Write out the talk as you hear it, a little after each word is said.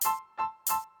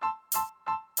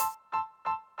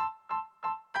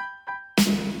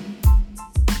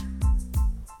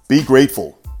Be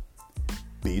grateful.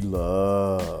 Be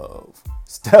love.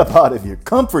 Step out of your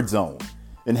comfort zone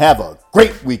and have a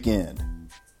great weekend.